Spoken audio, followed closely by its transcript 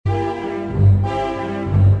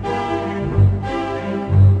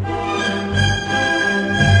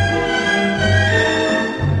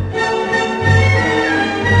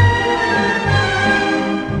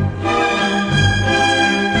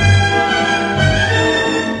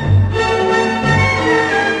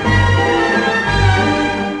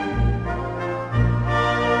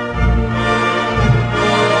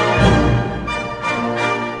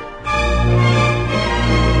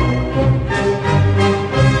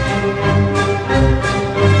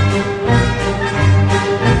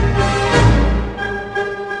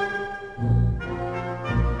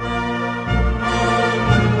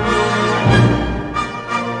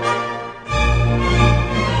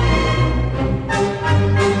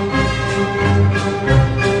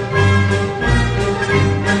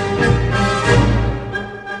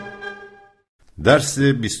درس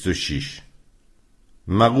 26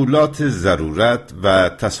 مقولات ضرورت و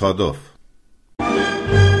تصادف.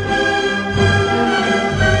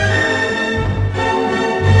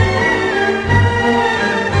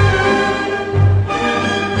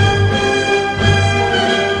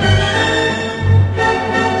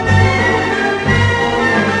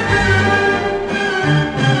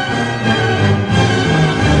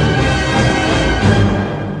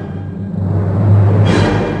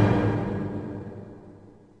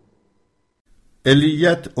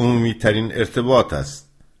 علیت عمومی ترین ارتباط است،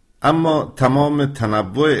 اما تمام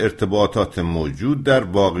تنوع ارتباطات موجود در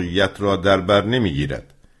واقعیت را در بر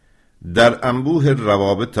نمیگیرد. در انبوه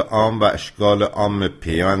روابط عام و اشکال عام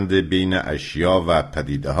پیوند بین اشیا و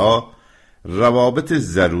پدیده ها، روابط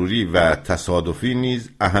ضروری و تصادفی نیز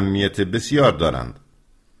اهمیت بسیار دارند.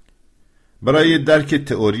 برای درک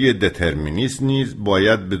تئوری دترمینیسم نیز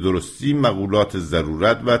باید به درستی مقولات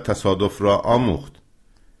ضرورت و تصادف را آموخت.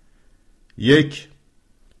 1.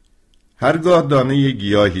 هرگاه دانه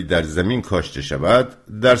گیاهی در زمین کاشته شود،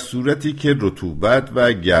 در صورتی که رطوبت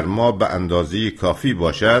و گرما به اندازه کافی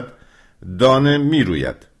باشد، دانه می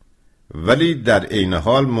روید. ولی در عین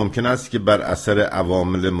حال ممکن است که بر اثر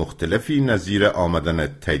عوامل مختلفی نظیر آمدن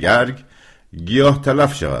تگرگ، گیاه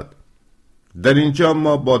تلف شود. در اینجا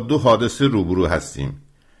ما با دو حادثه روبرو هستیم.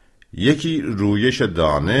 یکی رویش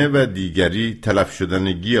دانه و دیگری تلف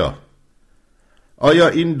شدن گیاه. آیا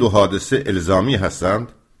این دو حادثه الزامی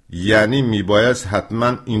هستند؟ یعنی میبایست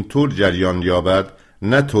حتما اینطور جریان یابد،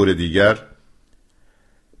 نه طور دیگر؟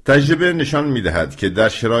 تجربه نشان میدهد که در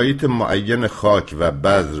شرایط معین خاک و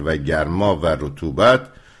بذر و گرما و رطوبت،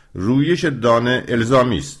 رویش دانه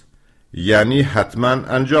الزامی است، یعنی حتما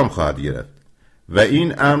انجام خواهد گرفت و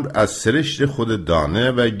این امر از سرشت خود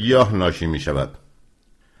دانه و گیاه ناشی می شود.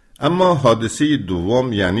 اما حادثه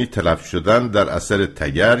دوم، یعنی تلف شدن در اثر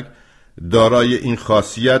تگرگ، دارای این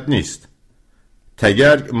خاصیت نیست.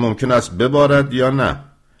 تگرگ ممکن است ببارد یا نه،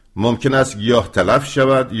 ممکن است گیاه تلف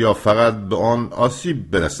شود یا فقط به آن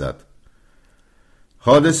آسیب برسد.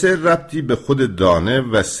 حادثه ربطی به خود دانه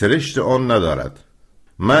و سرشت آن ندارد.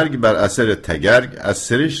 مرگ بر اثر تگرگ از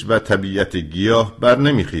سرشت و طبیعت گیاه بر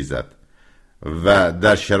نمیخیزد و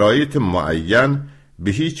در شرایط معین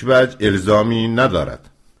به هیچ وجه الزامی ندارد.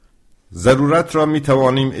 ضرورت را می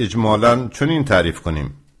توانیم اجمالاً چنین تعریف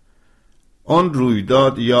کنیم: آن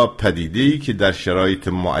رویداد یا پدیده‌ای که در شرایط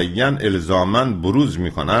معین الزاماً بروز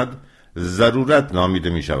می کند، ضرورت نامیده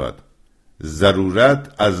می شود.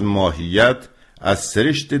 ضرورت از ماهیت، از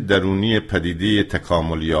سرشت درونی پدیده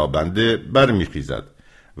تکامل یابنده برمی خیزد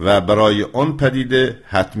و برای آن پدیده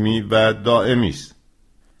حتمی و دائمی است.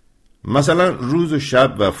 مثلا روز و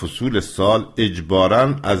شب و فصول سال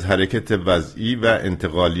اجباراً از حرکت وضعی و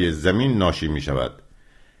انتقالی زمین ناشی می شود.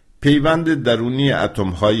 پیوند درونی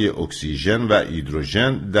اتم‌های اکسیژن و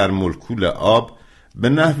هیدروژن در مولکول آب به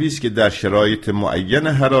نحوی است که در شرایط معین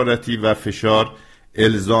حرارتی و فشار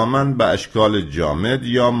الزاماً به اشکال جامد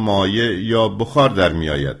یا مایع یا بخار در می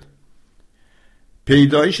آید.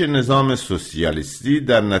 پیدایش نظام سوسیالیستی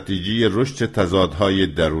در نتیجه رشد تضادهای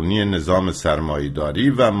درونی نظام سرمایه‌داری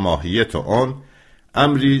و ماهیت آن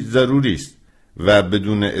امری ضروری است و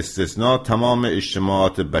بدون استثناء تمام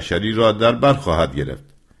اجتماعات بشری را در بر خواهد گرفت.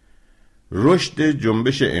 رشد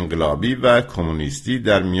جنبش انقلابی و کمونیستی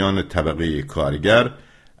در میان طبقه کارگر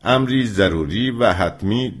امری ضروری و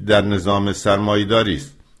حتمی در نظام سرمایه‌داری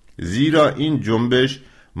است، زیرا این جنبش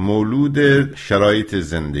مولود شرایط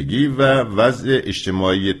زندگی و وضع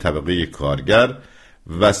اجتماعی طبقه کارگر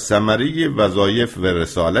و ثمره وظایف و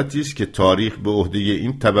رسالتی است که تاریخ به عهده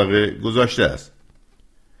این طبقه گذاشته است.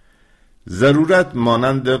 ضرورت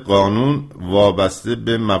مانند قانون وابسته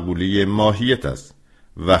به مقوله ماهیت است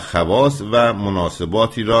و خواص و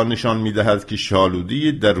مناسباتی را نشان می‌دهد که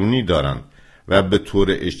شالوده درونی دارند و به طور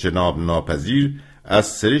اجتناب ناپذیر از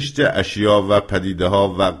سرشت اشیا و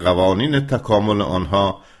پدیده‌ها و قوانین تکامل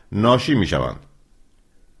آنها ناشی می‌شوند.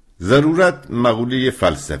 ضرورت مقوله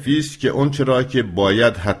فلسفی است که آنچه را که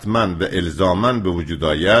باید حتماً و الزاماً به وجود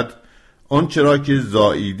آید، آنچه را که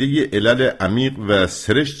زائیده علل عمیق و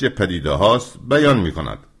سرشت پدیده‌هاست بیان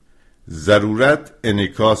می‌کند. ضرورت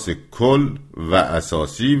انعکاس کل و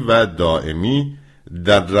اساسی و دائمی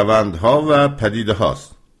در روندها و پدیده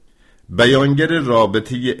هاست. بیانگر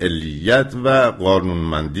رابطه علیت و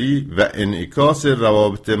قانونمندی و انعکاس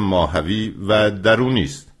روابط ماهوی و درونی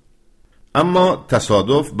است. اما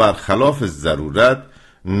تصادف برخلاف ضرورت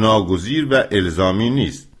ناگزیر و الزامی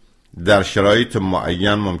نیست. در شرایط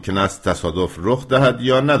معین ممکن است تصادف رخ دهد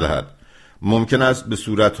یا ندهد. ممکن است به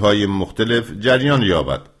صورتهای مختلف جریان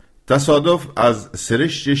یابد. تصادف از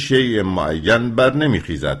سرشت شیء معین بر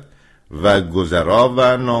نمیخیزد و گذرا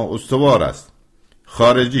و نااستوار است.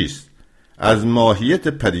 خارجی است، از ماهیت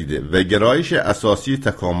پدیده و گرایش اساسی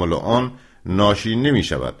تکامل آن ناشی نمی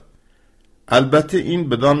شود. البته این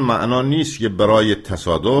بدان معنا نیست که برای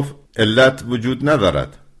تصادف علت وجود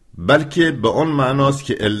ندارد، بلکه به آن معناست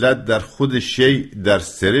که علت در خود شیء، در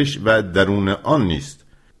سرشت و درون آن نیست،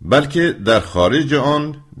 بلکه در خارج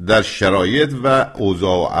آن، در شرایط و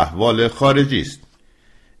اوضاع و احوال خارجی است.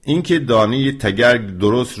 اینکه دانه تگرگ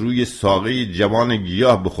درست روی ساقه جوان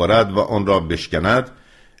گیاه بخورد و آن را بشکند،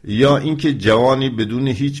 یا اینکه جوانی بدون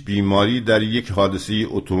هیچ بیماری در یک حادثه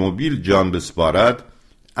اتومبیل جان بسپارد،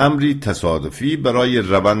 امری تصادفی برای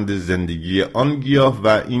روند زندگی آن گیاه و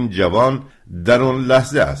این جوان در آن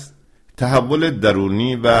لحظه است. تحول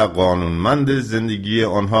درونی و قانونمند زندگی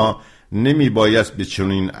آنها نمی بایست به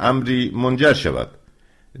چنین امری منجر شود.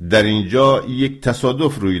 در اینجا یک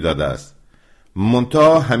تصادف روی داده است.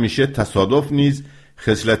 منتها همیشه تصادف نیز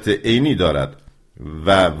خصلت عینی دارد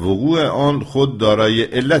و وقوع آن خود دارای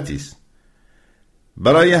علتی است.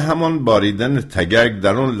 برای همان باریدن تگرگ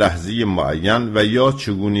در آن لحظه معین و یا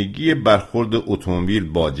چگونگی برخورد اتومبیل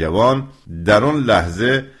با جوان در آن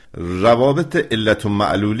لحظه روابط علت و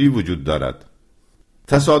معلولی وجود دارد.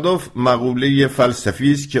 تصادف مقوله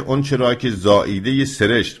فلسفی است که آنچه را که زائیده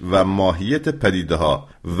سرشت و ماهیت پدیده‌ها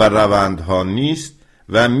و روندها نیست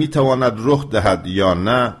و میتواند رخ دهد یا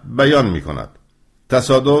نه بیان میکند.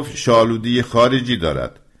 تصادف شالودی خارجی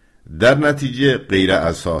دارد، در نتیجه غیر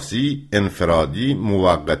اساسی، انفرادی،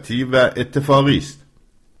 موقتی و اتفاقی است.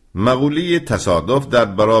 مقوله تصادف در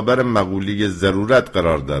برابر مقوله ضرورت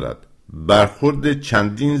قرار دارد. برخورد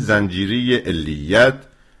چندین زنجیره علیت،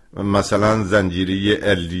 مثلا زنجیره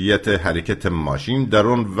علیت حرکت ماشین در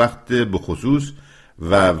آن وقت بخصوص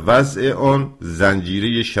و وضع آن،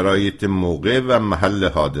 زنجیره شرایط موقع و محل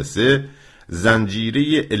حادثه،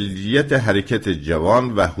 زنجیره علیت حرکت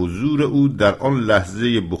جوان و حضور او در آن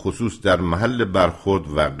لحظه بخصوص در محل برخورد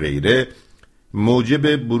و غیره،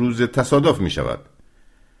 موجب بروز تصادف می شود.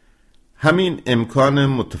 همین امکان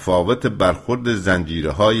متفاوت برخورد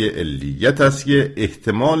زنجیرهای علیت است که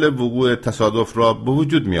احتمال وقوع تصادف را به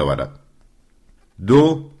وجود می آورد.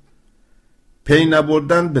 2. پی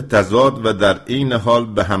نبردن به تضاد و در عین حال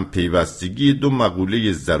به هم پیوستگی دو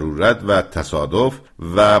مقوله ضرورت و تصادف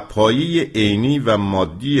و پایه عینی و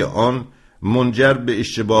مادی آن منجر به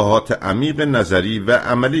اشتباهات عمیق نظری و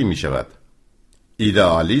عملی می شود.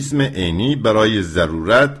 ایدئالیسم عینی برای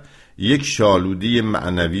ضرورت یک شالوده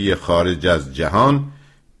معنوی خارج از جهان،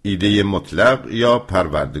 ایده مطلق یا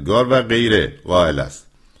پروردگار و غیره قائل است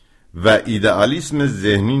و ایدئالیسم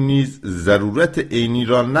ذهنی نیز ضرورت عینی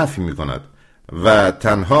را نفی می کند و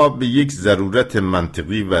تنها به یک ضرورت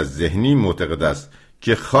منطقی و ذهنی معتقد است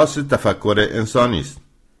که خاص تفکر انسانی است.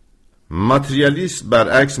 ماتریالیست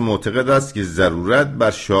برعکس معتقد است که ضرورت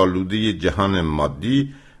بر شالوده جهان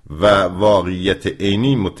مادی و واقعیت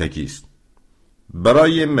عینی متکی است.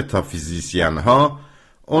 برای متافیزیسین ها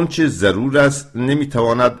آنچه ضرور است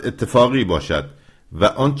نمیتواند اتفاقی باشد و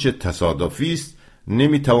آنچه تصادفی است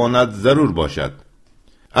نمیتواند ضرور باشد.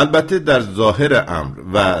 البته در ظاهر امر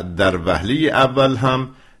و در وهله اول هم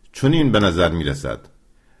چنین به نظر می رسد،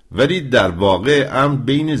 ولی در واقع امر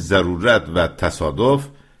بین ضرورت و تصادف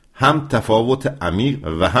هم تفاوت عمیق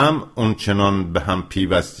و هم اونچنان به هم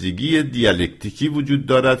پیوستگی دیالکتیکی وجود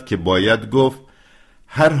دارد که باید گفت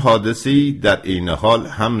هر حادثه‌ای در عین حال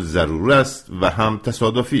هم ضرور است و هم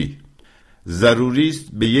تصادفی. ضروری است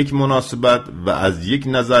به یک مناسبت و از یک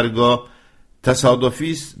نظرگاه،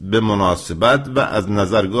 تصادفی است به مناسبت و از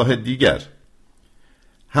نظرگاه دیگر.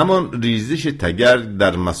 همان ریزش تگرگ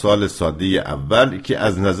در مثال ساده اول که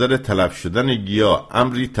از نظر تلف شدن گیاه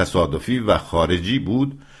امری تصادفی و خارجی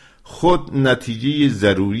بود، خود نتیجه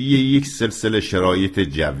ضروری یک سلسله شرایط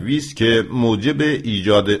جوی است که موجب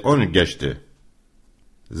ایجاد آن گشته.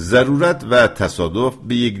 ضرورت و تصادف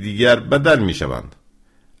به یکدیگر بدل می شوند.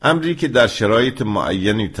 امری که در شرایط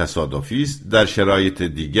معینی تصادفی است در شرایط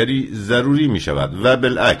دیگری ضروری می شود و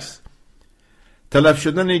بالعکس. تلف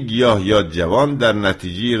شدن گیاه یا جوان در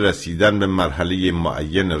نتیجه رسیدن به مرحله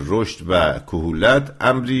معین رشد و کهولت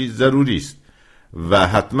امری ضروری است و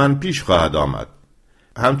حتما پیش خواهد آمد.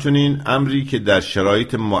 همچنین امری که در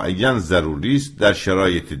شرایط معین ضروری است در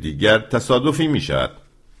شرایط دیگر تصادفی می شود.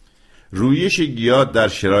 رویش گیاه در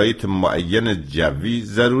شرایط معین جوی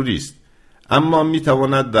ضروری است، اما می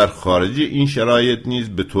تواند در خارج این شرایط نیز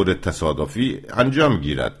به طور تصادفی انجام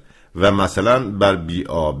گیرد و مثلا بر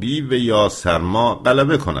بی‌آبی و یا سرما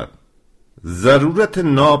غلبه کند. ضرورت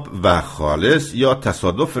ناب و خالص یا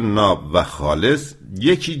تصادف ناب و خالص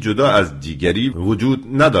یکی جدا از دیگری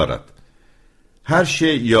وجود ندارد. هر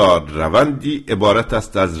شی یا روندی عبارت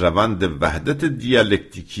است از روند وحدت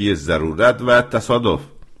دیالکتیکی ضرورت و تصادف.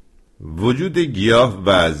 وجود گیاه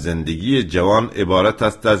و زندگی جوان عبارت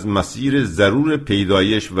است از مسیر ضرور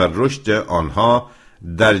پیدایش و رشد آنها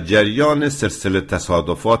در جریان سلسله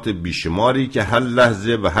تصادفات بیشماری که هر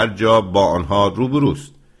لحظه و هر جا با آنها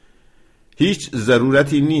روبروست. هیچ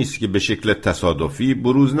ضرورتی نیست که به شکل تصادفی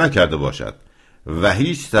بروز نکرده باشد و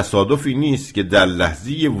هیچ تصادفی نیست که در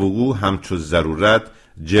لحظه وقوع همچون ضرورت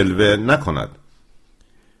جلوه نکند.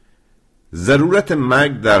 ضرورت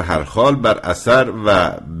مرگ در هر حال بر اثر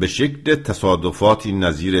و به شکل تصادفاتی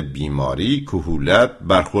نظیر بیماری، کهولت،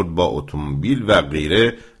 برخورد با اتومبیل و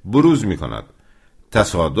غیره بروز می کند.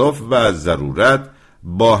 تصادف و ضرورت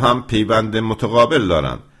با هم پیوند متقابل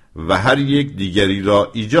دارند و هر یک دیگری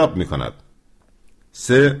را ایجاب می کند.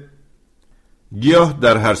 3. گیاه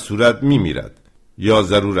در هر صورت می میرد. یا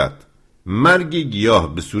ضرورت: مرگ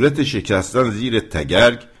گیاه به صورت شکستن زیر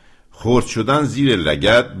تگرگ، خرد شدن زیر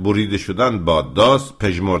لگد، بریده شدن با داس،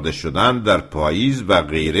 پژمرده شدن در پاییز و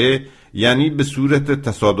غیره، یعنی به صورت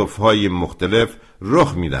تصادف‌های مختلف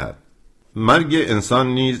رخ می‌دهد. مرگ انسان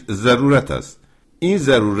نیز ضرورت است. این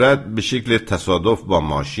ضرورت به شکل تصادف با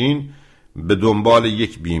ماشین، به دنبال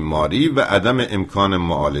یک بیماری و عدم امکان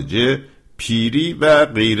معالجه، پیری و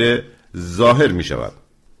غیره ظاهر می‌شود.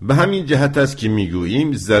 به همین جهت است که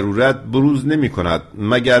می‌گوییم ضرورت بروز نمی‌کند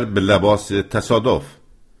مگر به لباس تصادف.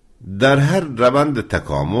 در هر روند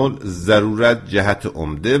تکامل ضرورت جهت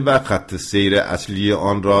عمده و خط سیر اصلی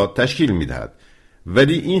آن را تشکیل می‌دهد،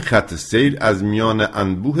 ولی این خط سیر از میان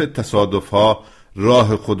انبوه تصادف‌ها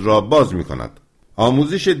راه خود را باز می‌کند.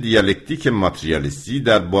 آموزش دیالکتیک ماتریالیستی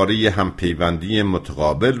درباره همپیوندی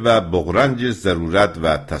متقابل و بغرنج ضرورت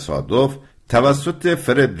و تصادف توسط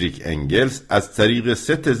فردریک انگلز از طریق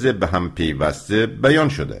 3 تز به هم پیوسته بیان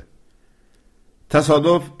شده.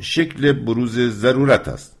 تصادف شکل بروز ضرورت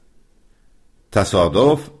است.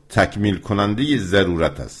 تصادف تکمیل کننده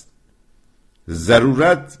ضرورت است.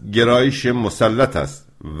 ضرورت گرایش مسلط است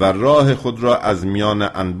و راه خود را از میان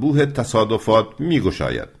انبوه تصادفات می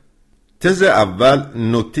گشاید. تز اول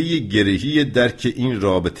نکته گرهی درک این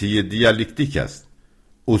رابطه دیالکتیک است.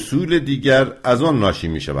 اصول دیگر از آن ناشی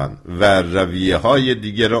می شوند و رویه های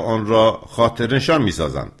دیگر آن را خاطر نشان می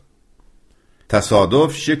سازند.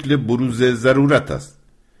 تصادف شکل بروز ضرورت است.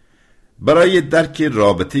 برای درک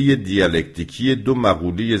رابطه دیالکتیکی دو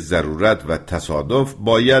مقوله ضرورت و تصادف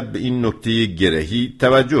باید به این نکته گرهی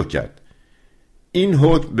توجه کرد. این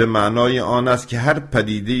حکم به معنای آن است که هر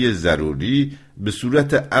پدیده ضروری به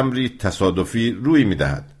صورت امری تصادفی روی می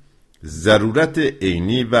دهد. ضرورت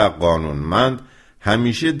عینی و قانونمند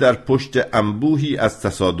همیشه در پشت انبوهی از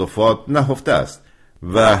تصادفات نهفته است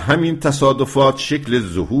و همین تصادفات شکل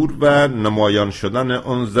ظهور و نمایان شدن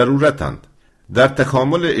آن ضرورتند. در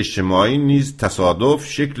تکامل اجتماعی نیز تصادف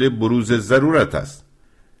شکل بروز ضرورت است.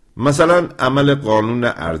 مثلا عمل قانون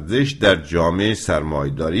ارزش در جامعه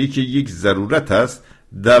سرمایه‌داری که یک ضرورت است،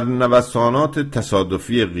 در نوسانات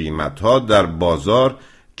تصادفی قیمت‌ها در بازار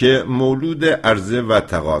که مولود عرضه و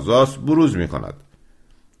تقاضاست بروز می‌کند.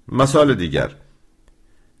 مثال دیگر: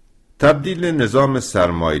 تبدیل نظام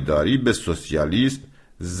سرمایه‌داری به سوسیالیسم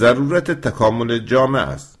ضرورت تکامل جامعه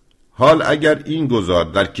است. حال اگر این گذار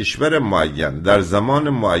در کشور معین در زمان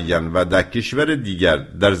معین و در کشور دیگر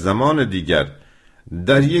در زمان دیگر،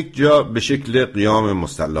 در یک جا به شکل قیام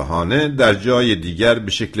مسلحانه، در جای دیگر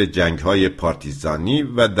به شکل جنگ‌های پارتیزانی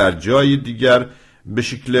و در جای دیگر به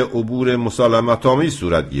شکل عبور مسالمت‌آمیز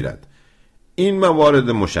صورت گیرد، این موارد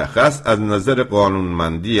مشخص از نظر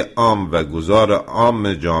قانونمندی عام و گذار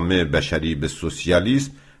عام جامعه بشری به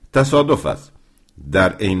سوسیالیسم تصادف است.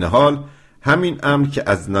 در عین حال همین امر که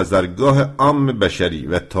از نظرگاه عام بشری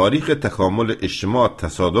و تاریخ تکامل اجتماع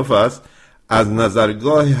تصادف است، از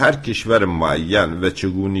نظرگاه هر کشور معین و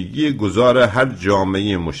چگونگی گذار هر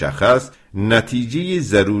جامعه مشخص نتیجه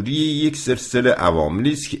ضروری یک سلسله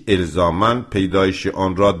عواملی است که الزاماً پیدایش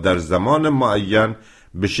آن را در زمان معین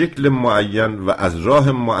به شکل معین و از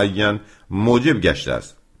راه معین موجب گشته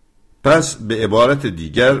است. پس به عبارت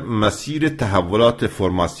دیگر مسیر تحولات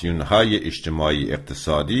فرماسیون‌های اجتماعی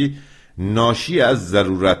اقتصادی ناشی از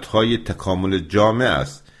ضرورت‌های تکامل جامعه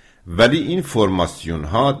است، ولی این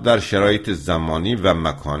فرماسیون‌ها در شرایط زمانی و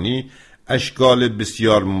مکانی اشکال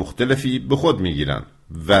بسیار مختلفی به خود می‌گیرند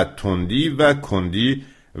و تندی و کندی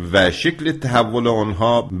و شکل تحول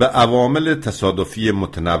آنها به عوامل تصادفی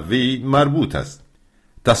متنوعی مربوط است.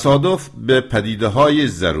 تصادف به پدیده‌های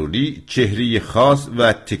ضروری چهره خاص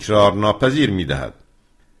و تکرار ناپذیر می‌دهد.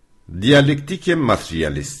 دیالکتیک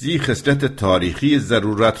ماتریالیستی خصلت تاریخی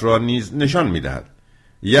ضرورت را نیز نشان می‌دهد،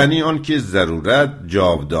 یعنی آنکه ضرورت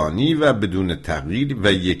جاودانی و بدون تغییر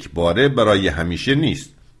و یکباره برای همیشه نیست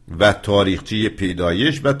و تاریخچه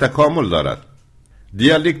پیدایش و تکامل دارد.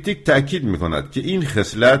 دیالکتیک تأکید می‌کند که این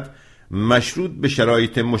خصلت مشروط به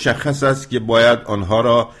شرایط مشخص است که باید آنها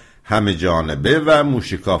را همه جانبه و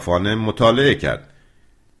موشکافانه مطالعه کرد.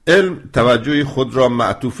 علم توجه خود را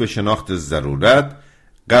معطوف شناخت ضرورت،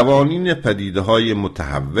 قوانین پدیده‌های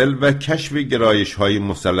متحول و کشف گرایش‌های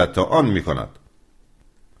مسلط آن می‌کند.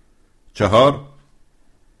 4.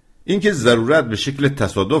 اینکه ضرورت به شکل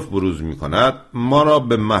تصادف بروز می‌کند ما را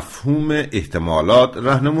به مفهوم احتمالات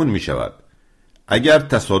راهنمون می‌شود. اگر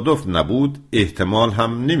تصادف نبود احتمال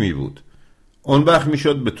هم نمی بود. اون وقت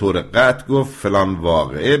میشد به طور قطع گفت فلان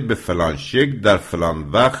واقعه به فلان شکل در فلان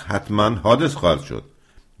وقت حتما حادث خواهد شد.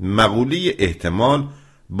 مقوله احتمال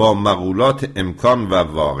با مقولات امکان و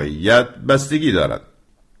واقعیت بستگی دارد.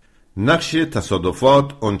 نقش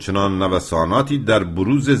تصادفات آنچنان نوساناتی در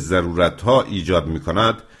بروز ضرورتها ایجاد می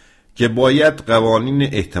کند که باید قوانین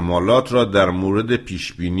احتمالات را در مورد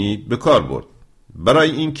پیشبینی به کار برد.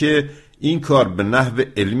 برای اینکه این کار به نحو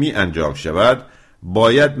علمی انجام شود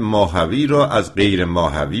باید ماهوی را از غیر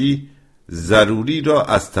ماهوی، ضروری را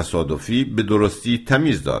از تصادفی به درستی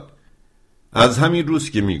تمیز داد. از همین روز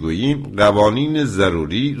که میگوییم قوانین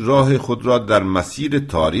ضروری راه خود را در مسیر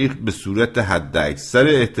تاریخ به صورت حداکثر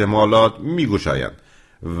احتمالات میگشایند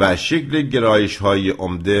و شکل گرایش‌های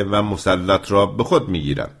عمده و مسلط را به خود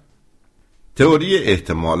میگیرند. تئوری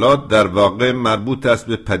احتمالات در واقع مربوط است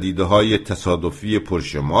به پدیده‌های تصادفی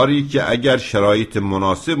پرشماری که اگر شرایط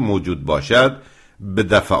مناسب موجود باشد به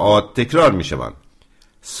دفعات تکرار می‌شوند.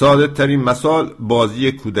 ساده ترین مثال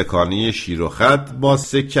بازی کودکانه شیر و خط با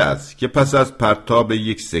سکه است که پس از پرتاب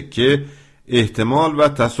یک سکه احتمال و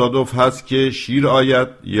تصادف هست که شیر آید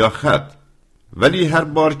یا خط، ولی هر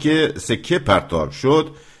بار که سکه پرتاب شد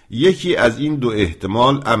یکی از این دو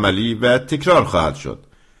احتمال عملی و تکرار خواهد شد.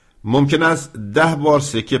 ممکن است 10 بار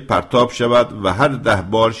سکه پرتاب شود و هر 10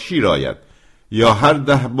 بار شیر آید یا هر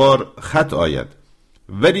 10 بار خط آید،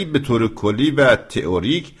 ولی به طور کلی و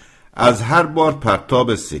تئوریک از هر بار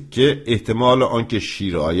پرتاب سکه احتمال آنکه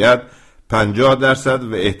شیر آید 50%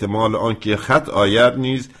 و احتمال آنکه خط آید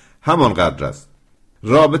نیز همانقدر است.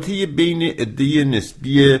 رابطه بین عده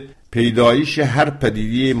نسبی پیدایش هر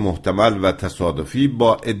پدیده محتمل و تصادفی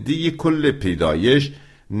با عده کل پیدایش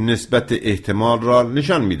نسبت احتمال را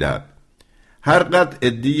نشان می‌دهد. هر قدر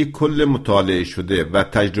عده کل مطالعه شده و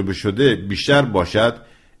تجربه شده بیشتر باشد،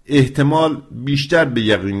 احتمال بیشتر به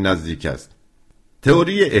یقین نزدیک است.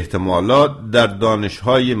 تئوری احتمالات در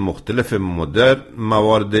دانش‌های مختلف مدرن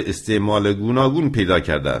موارد استعمال گوناگون پیدا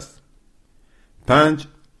کرده است. 5.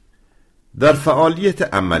 در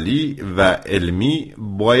فعالیت عملی و علمی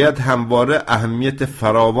باید همواره اهمیت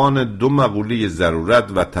فراوان دو مقوله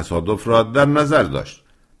ضرورت و تصادف را در نظر داشت.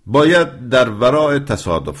 باید در ورای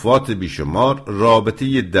تصادفات بیشمار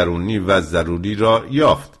رابطه درونی و ضروری را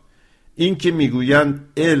یافت. این که میگویند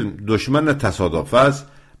علم دشمن تصادف است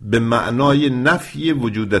به معنای نفی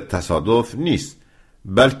وجود تصادف نیست،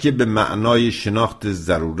 بلکه به معنای شناخت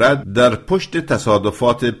ضرورت در پشت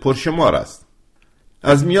تصادفات پرشمار است.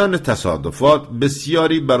 از میان تصادفات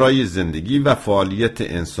بسیاری برای زندگی و فعالیت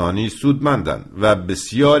انسانی سودمندند و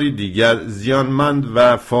بسیاری دیگر زیانمند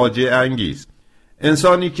و فاجعه انگیز.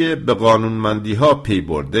 انسانی که به قانونمندی ها پی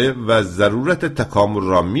برده و ضرورت تکامل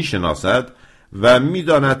را می شناسد و می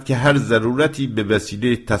داند که هر ضرورتی به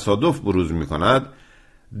وسیله تصادف بروز می کند،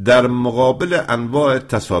 در مقابل انواع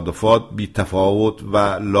تصادفات بی تفاوت و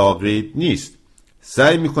لاقید نیست.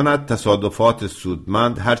 سعی می کند تصادفات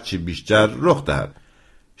سودمند هرچی بیشتر رخ دهد.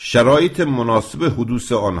 شرایط مناسب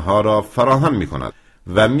حدوث آنها را فراهم می کند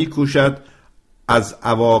و می کوشد از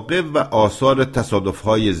عواقب و آثار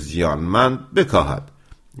تصادف‌های زیانمند بکاهد.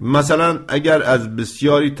 مثلا اگر از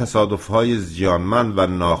بسیاری تصادف‌های زیانمند و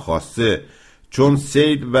ناخواسته چون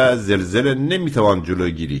سیل و زلزله نمیتوان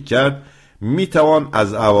جلوگیری کرد، میتوان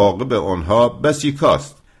از عواقب آنها بسی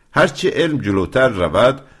کاست. هرچه علم جلوتر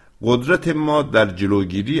رود، قدرت ما در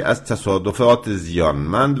جلوگیری از تصادفات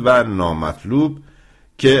زیانمند و نامطلوب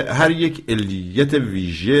که هر یک علیت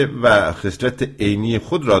ویژه و خصلت عینی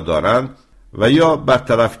خود را دارند و یا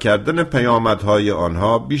برطرف کردن پیامدهای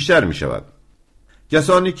آنها بیشتر می شود.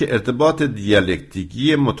 کسانی که ارتباط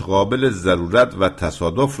دیالکتیکی متقابل ضرورت و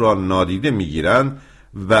تصادف را نادیده می گیرند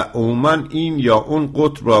و عموماً این یا اون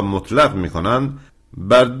قطب را مطلق می کنند،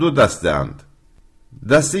 بر دو دسته اند.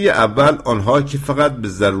 دسته اول آنها که فقط به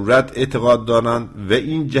ضرورت اعتقاد دارند و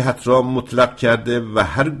این جهت را مطلق کرده و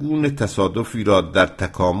هر گونه تصادفی را در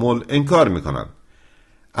تکامل انکار می کنند.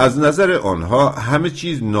 از نظر آنها همه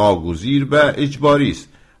چیز ناگزیر و اجباری است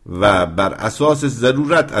و بر اساس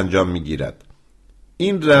ضرورت انجام می گیرد.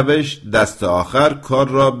 این روش دست آخر کار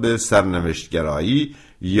را به سرنوشتگرایی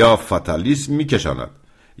یا فاتالیسم می کشاند،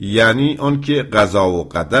 یعنی آنکه قضا و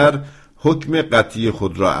قدر حکم قطعی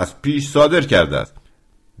خود را از پیش صادر کرده است.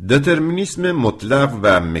 دترمینیسم مطلق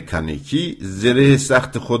و مکانیکی زره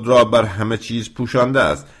سخت خود را بر همه چیز پوشانده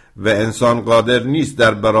است و انسان قادر نیست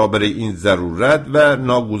در برابر این ضرورت و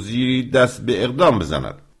ناگزیری دست به اقدام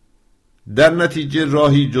بزند. در نتیجه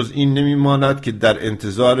راهی جز این نمی ماند که در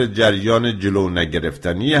انتظار جریان جلو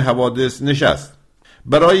نگرفتنی حوادث نشست.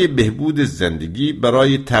 برای بهبود زندگی،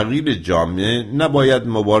 برای تغییر جامعه نباید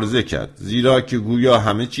مبارزه کرد، زیرا که گویا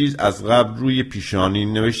همه چیز از قبل روی پیشانی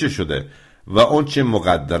نوشته شده و آنچه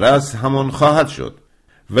مقدر است همان خواهد شد،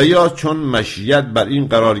 و یا چون مشیت بر این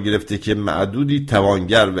قرار گرفته که معدودی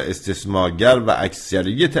توانگر و استثمارگر و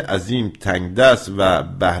اکثریت عظیم تنگدست و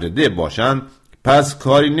بهره‌ده باشند، پس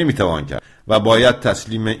کاری نمیتوان کرد و باید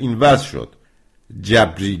تسلیم این وضع شد.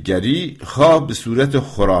 جبریگری خواه به صورت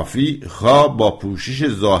خرافی خواه با پوشش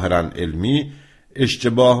ظاهراً علمی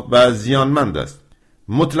اشتباه و زیانمند است.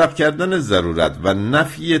 مطلق کردن ضرورت و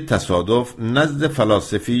نفی تصادف نزد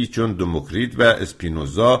فلاسفه‌ای چون دموکریت و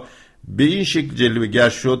اسپینوزا به این شکل جلوه‌گر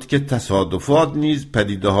شد که تصادفات نیز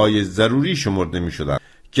پدیده‌های ضروری شمرده می‌شدند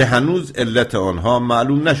که هنوز علت آنها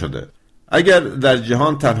معلوم نشده. اگر در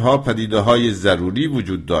جهان تنها پدیده‌های ضروری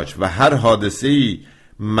وجود داشت و هر حادثه‌ای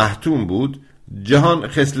محتوم بود، جهان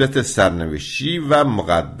خصلت سرنوشتی و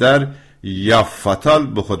مقدر یا فاتال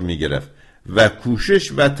به خود می گرفت و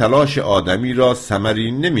کوشش و تلاش آدمی را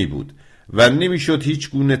ثمری نمی بود و نمی شد هیچ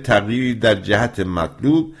گونه تغییری در جهت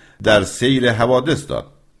مطلوب در سیر حوادث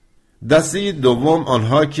داد. دسته دوم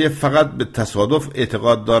آنها که فقط به تصادف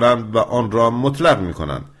اعتقاد دارند و آن را مطلق می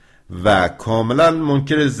کنند و کاملا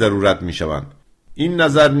منکر ضرورت می شوند. این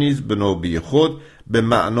نظر نیز به نوبه خود به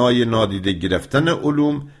معنای نادیده گرفتن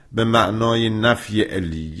علوم، به معنای نفی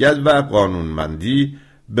علیت و قانونمندی،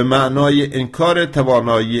 به معنای انکار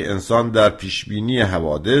توانایی انسان در پیشبینی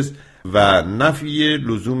حوادث و نفی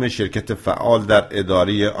لزوم شرکت فعال در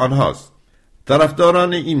اداره آنهاست.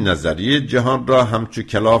 طرفداران این نظریه جهان را همچو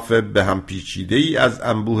کلاف به هم پیچیده‌ای از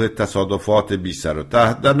انبوه تصادفات بی سر و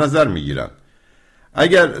ته در نظر می‌گیرند.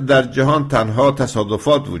 اگر در جهان تنها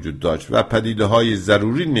تصادفات وجود داشت و پدیده‌های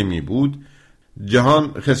ضروری نمی بود،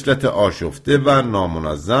 جهان خصلت آشفته و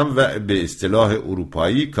نامنظم و به اصطلاح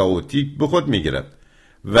اروپایی کائوتیک به خود می گرفت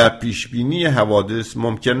و پیشبینی حوادث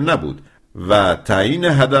ممکن نبود و تعیین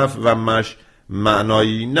هدف و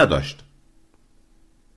معنایی نداشت.